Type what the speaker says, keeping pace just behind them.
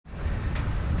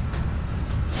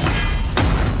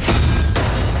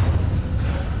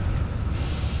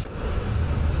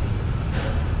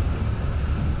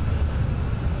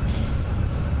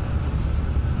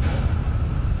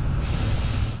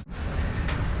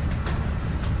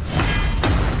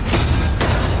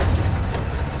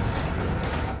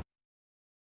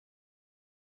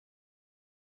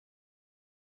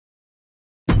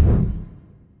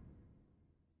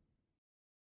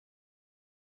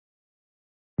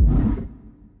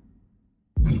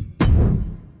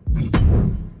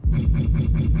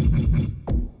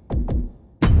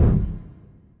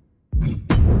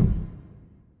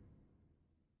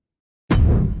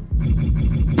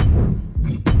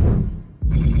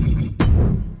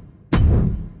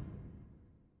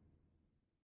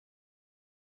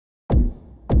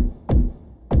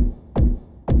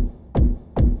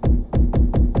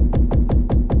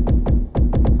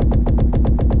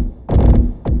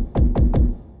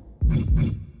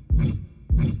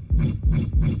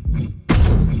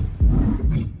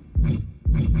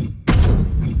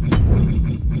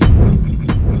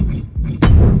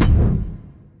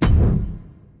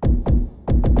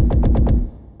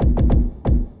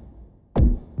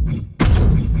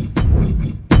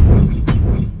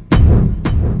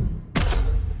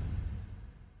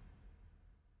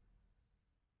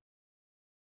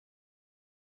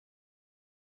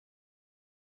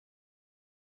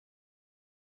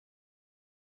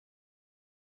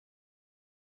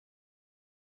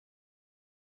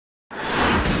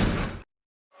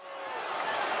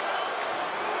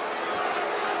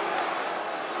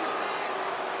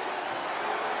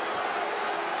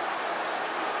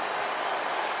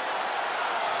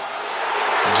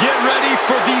ready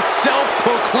for the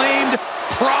self-proclaimed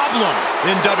problem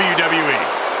in WWE.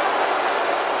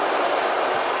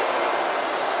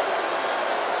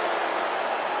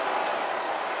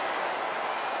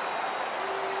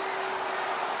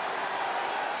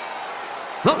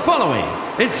 The following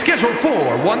is scheduled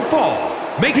for one fall,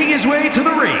 making his way to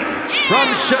the ring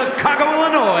from Chicago,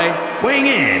 Illinois, weighing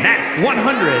in at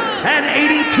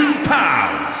 182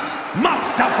 pounds,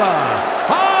 Mustafa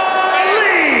Ali!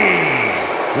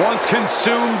 Once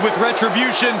consumed with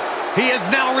retribution, he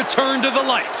has now returned to the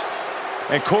light.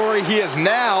 And Corey, he is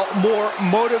now more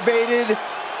motivated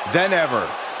than ever.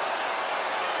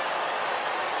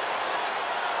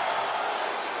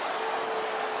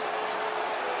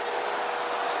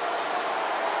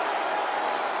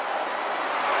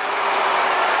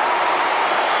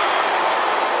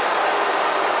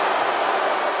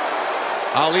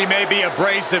 Ali may be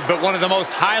abrasive, but one of the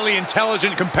most highly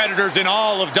intelligent competitors in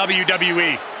all of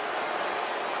WWE.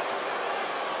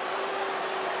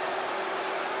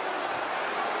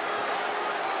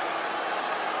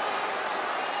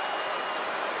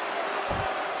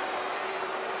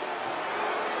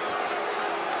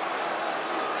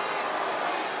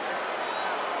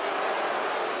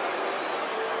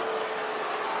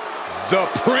 The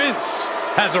Prince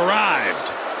has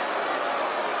arrived.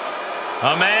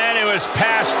 A man who has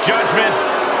passed judgment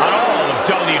on all of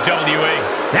WWE.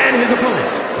 And his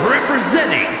opponent,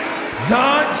 representing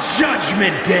the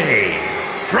Judgment Day,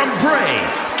 from Bray,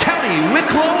 County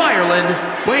Wicklow, Ireland,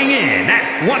 weighing in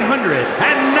at 190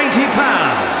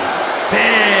 pounds,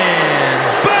 Finn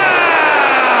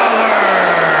Balor!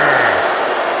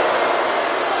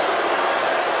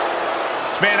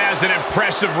 This man has an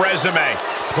impressive resume.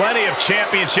 Plenty of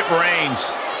championship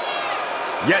reigns.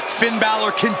 Yet Finn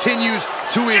Balor continues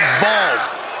to evolve.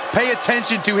 Pay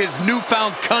attention to his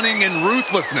newfound cunning and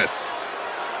ruthlessness.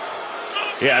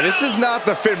 Yeah, this is not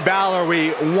the Finn Balor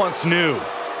we once knew.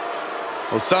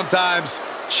 Well, sometimes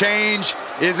change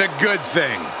is a good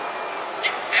thing.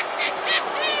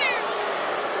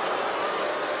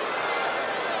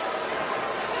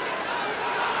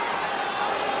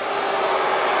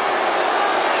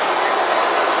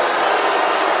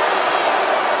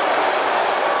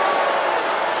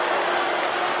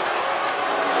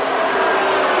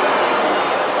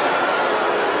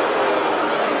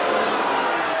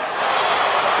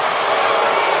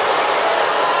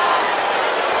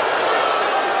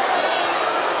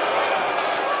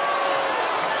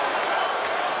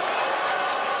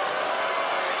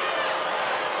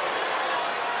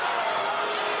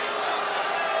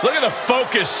 Look at the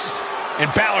focus in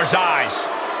Balor's eyes.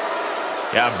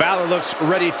 Yeah, Balor looks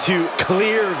ready to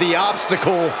clear the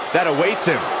obstacle that awaits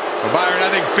him. Well, Byron,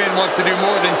 I think Finn wants to do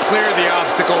more than clear the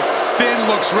obstacle. Finn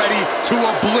looks ready to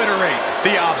obliterate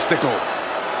the obstacle.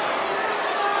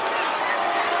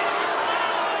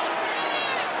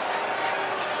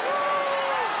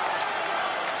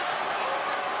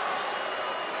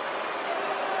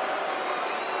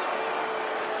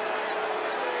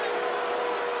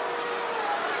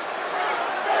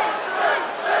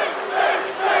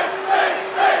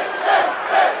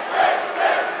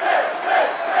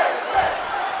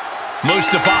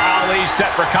 Mustafa Ali, set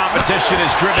for competition,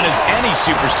 as driven as any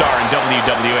superstar in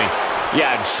WWE.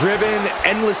 Yeah, driven,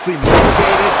 endlessly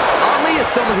motivated. Ali is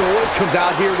someone who always comes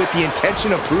out here with the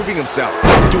intention of proving himself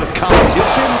to his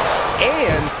competition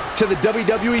and to the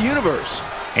WWE Universe.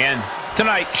 And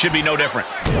tonight should be no different.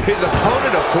 His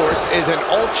opponent, of course, is an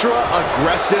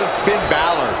ultra-aggressive Finn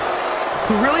Balor,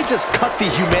 who really just cut the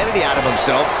humanity out of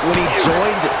himself when he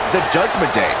joined the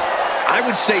Judgment Day. I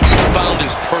would say he found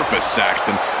his purpose,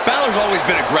 Saxton. Balor's always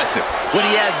been aggressive. What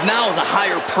he has now is a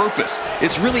higher purpose.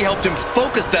 It's really helped him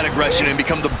focus that aggression and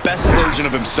become the best version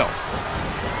of himself.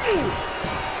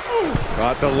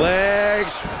 Got the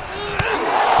legs.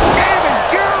 David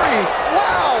Gary!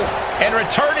 Wow! And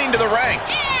returning to the ring.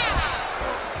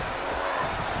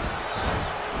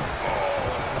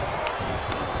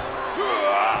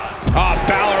 Oh,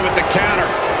 Balor with the counter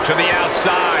to the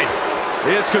outside.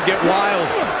 This could get wild.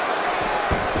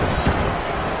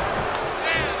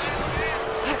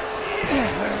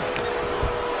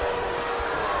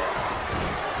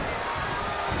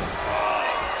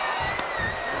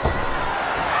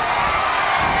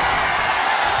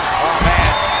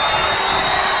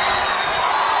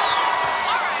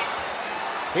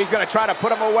 He's going to try to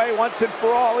put him away once and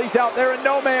for all. He's out there in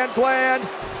no man's land.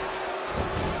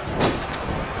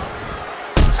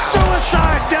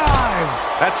 Suicide dive!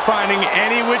 That's finding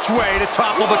any which way to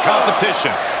topple the competition.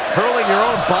 Hurling your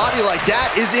own body like that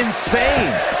is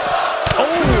insane. Oh,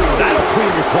 that'll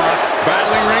clean your clock.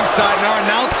 Battling ringside and our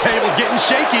announce table's getting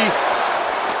shaky.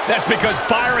 That's because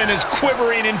Byron is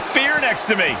quivering in fear next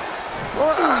to me.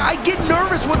 Well, I get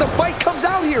nervous when the fight comes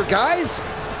out here, guys.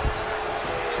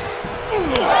 You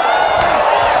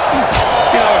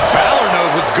know, if Balor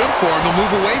knows what's good for him, he'll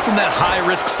move away from that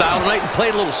high-risk style tonight and play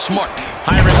it a little smart.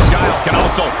 High-risk style can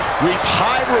also reap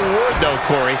high reward, though,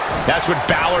 Corey. That's what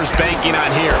Balor's banking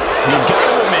on here. You've got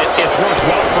to admit it's worked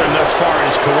well for him thus far in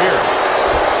his career.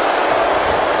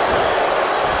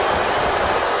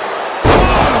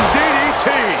 DDT!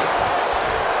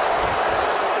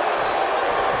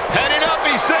 Heading up,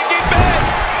 he's thinking big.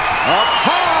 Up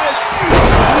high.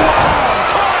 Wow,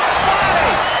 cross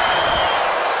body.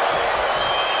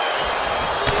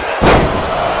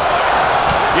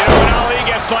 You know, when Ali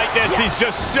gets like this, he's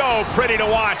just so pretty to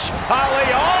watch. Ali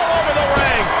all over the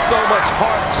ring. So much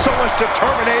heart, so much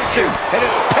determination, and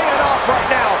it's paying off right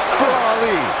now for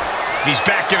Ali. He's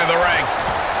back into the ring.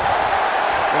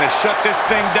 Gonna shut this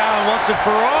thing down once and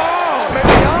for all.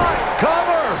 Maybe not.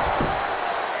 Cover.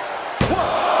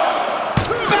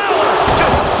 Balor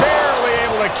just barely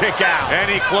able to kick out.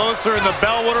 Any closer and the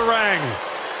bell would have rang.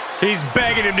 He's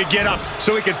begging him to get up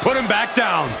so he can put him back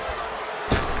down.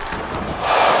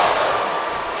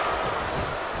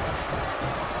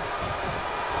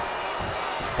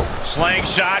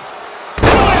 Slingshot.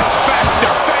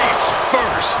 Factor face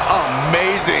first.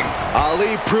 Amazing.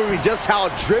 Ali proving just how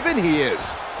driven he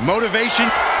is.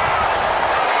 Motivation.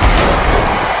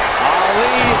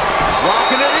 Ali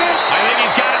locking it in. I think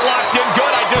he's got it locked in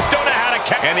good. I just don't know how to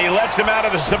catch. And he lets him out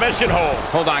of the submission hold.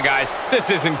 Hold on, guys. This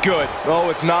isn't good. Oh,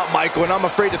 it's not, Michael, and I'm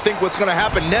afraid to think what's going to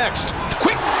happen next.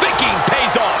 Quick thinking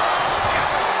pays off.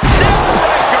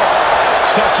 Neckbreaker.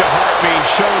 Such a heart being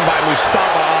shown by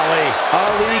Mustafa Ali.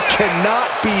 Ali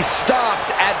cannot be stopped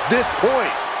at this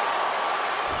point.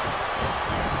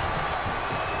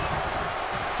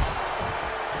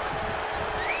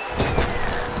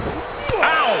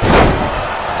 Ow!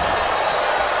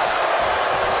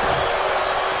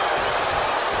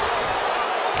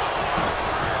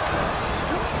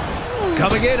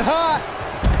 Coming in hot.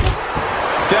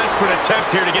 Desperate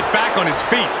attempt here to get back on his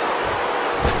feet.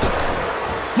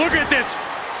 Look at this.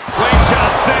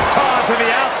 Slingshot sent on to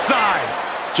the outside.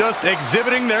 Just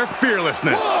exhibiting their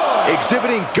fearlessness.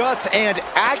 Exhibiting guts and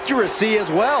accuracy as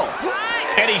well.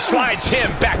 And he slides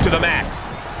him back to the mat.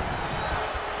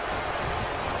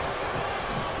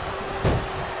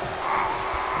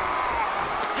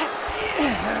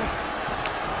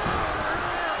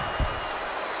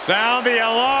 Sound the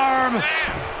alarm.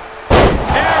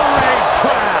 Air raid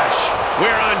crash.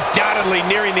 We're undoubtedly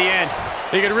nearing the end.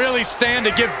 He could really stand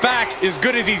to give back as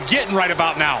good as he's getting right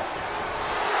about now.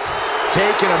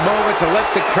 Taking a moment to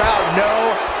let the crowd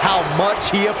know how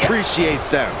much he appreciates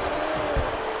them.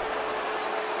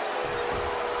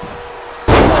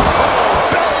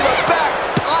 Belly to back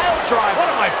pile drive.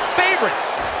 One of my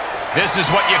favorites. This is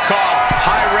what you call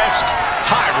high risk,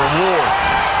 high reward.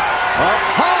 Up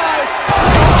high.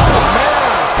 Oh,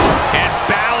 man. And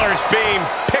Balor's being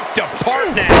picked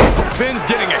apart now. Finn's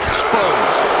getting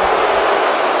exposed.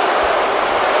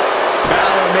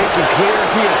 Balor making clear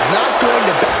he is not going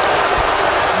to back.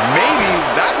 Maybe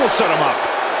that will shut him up.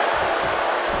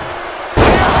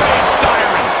 Air raid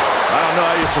siren. I don't know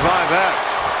how you survive that.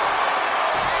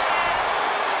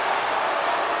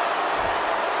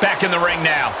 Back in the ring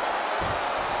now.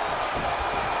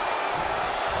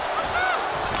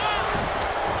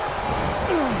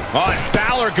 Oh, and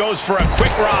Balor goes for a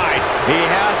quick ride. He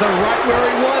has him right where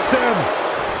he wants him.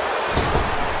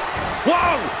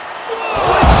 Whoa!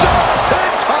 Slingshot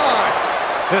senton.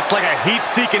 It's like a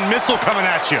heat-seeking missile coming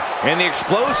at you. And the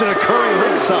explosion occurring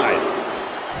ringside.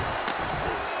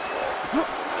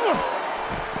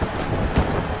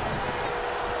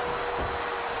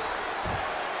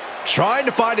 Trying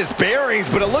to find his bearings,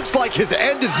 but it looks like his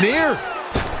end is near.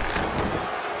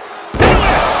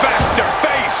 Factor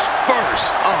face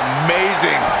first.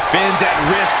 Amazing. Finn's at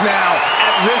risk now,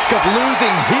 at risk of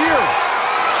losing here.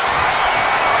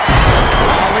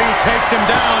 Ali takes him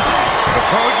down. The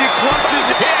Koji clutches.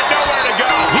 He had nowhere to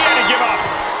go. He had to give up.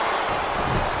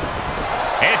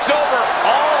 It's over,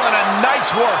 all in a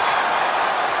night's work.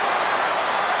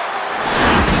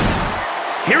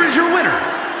 Here is your winner,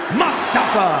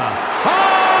 Mustafa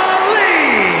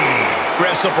Ali!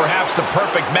 Wrestle perhaps the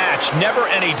perfect match. Never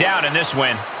any doubt in this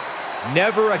win.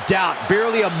 Never a doubt,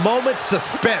 barely a moment's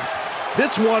suspense.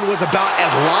 This one was about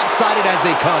as lopsided as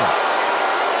they come.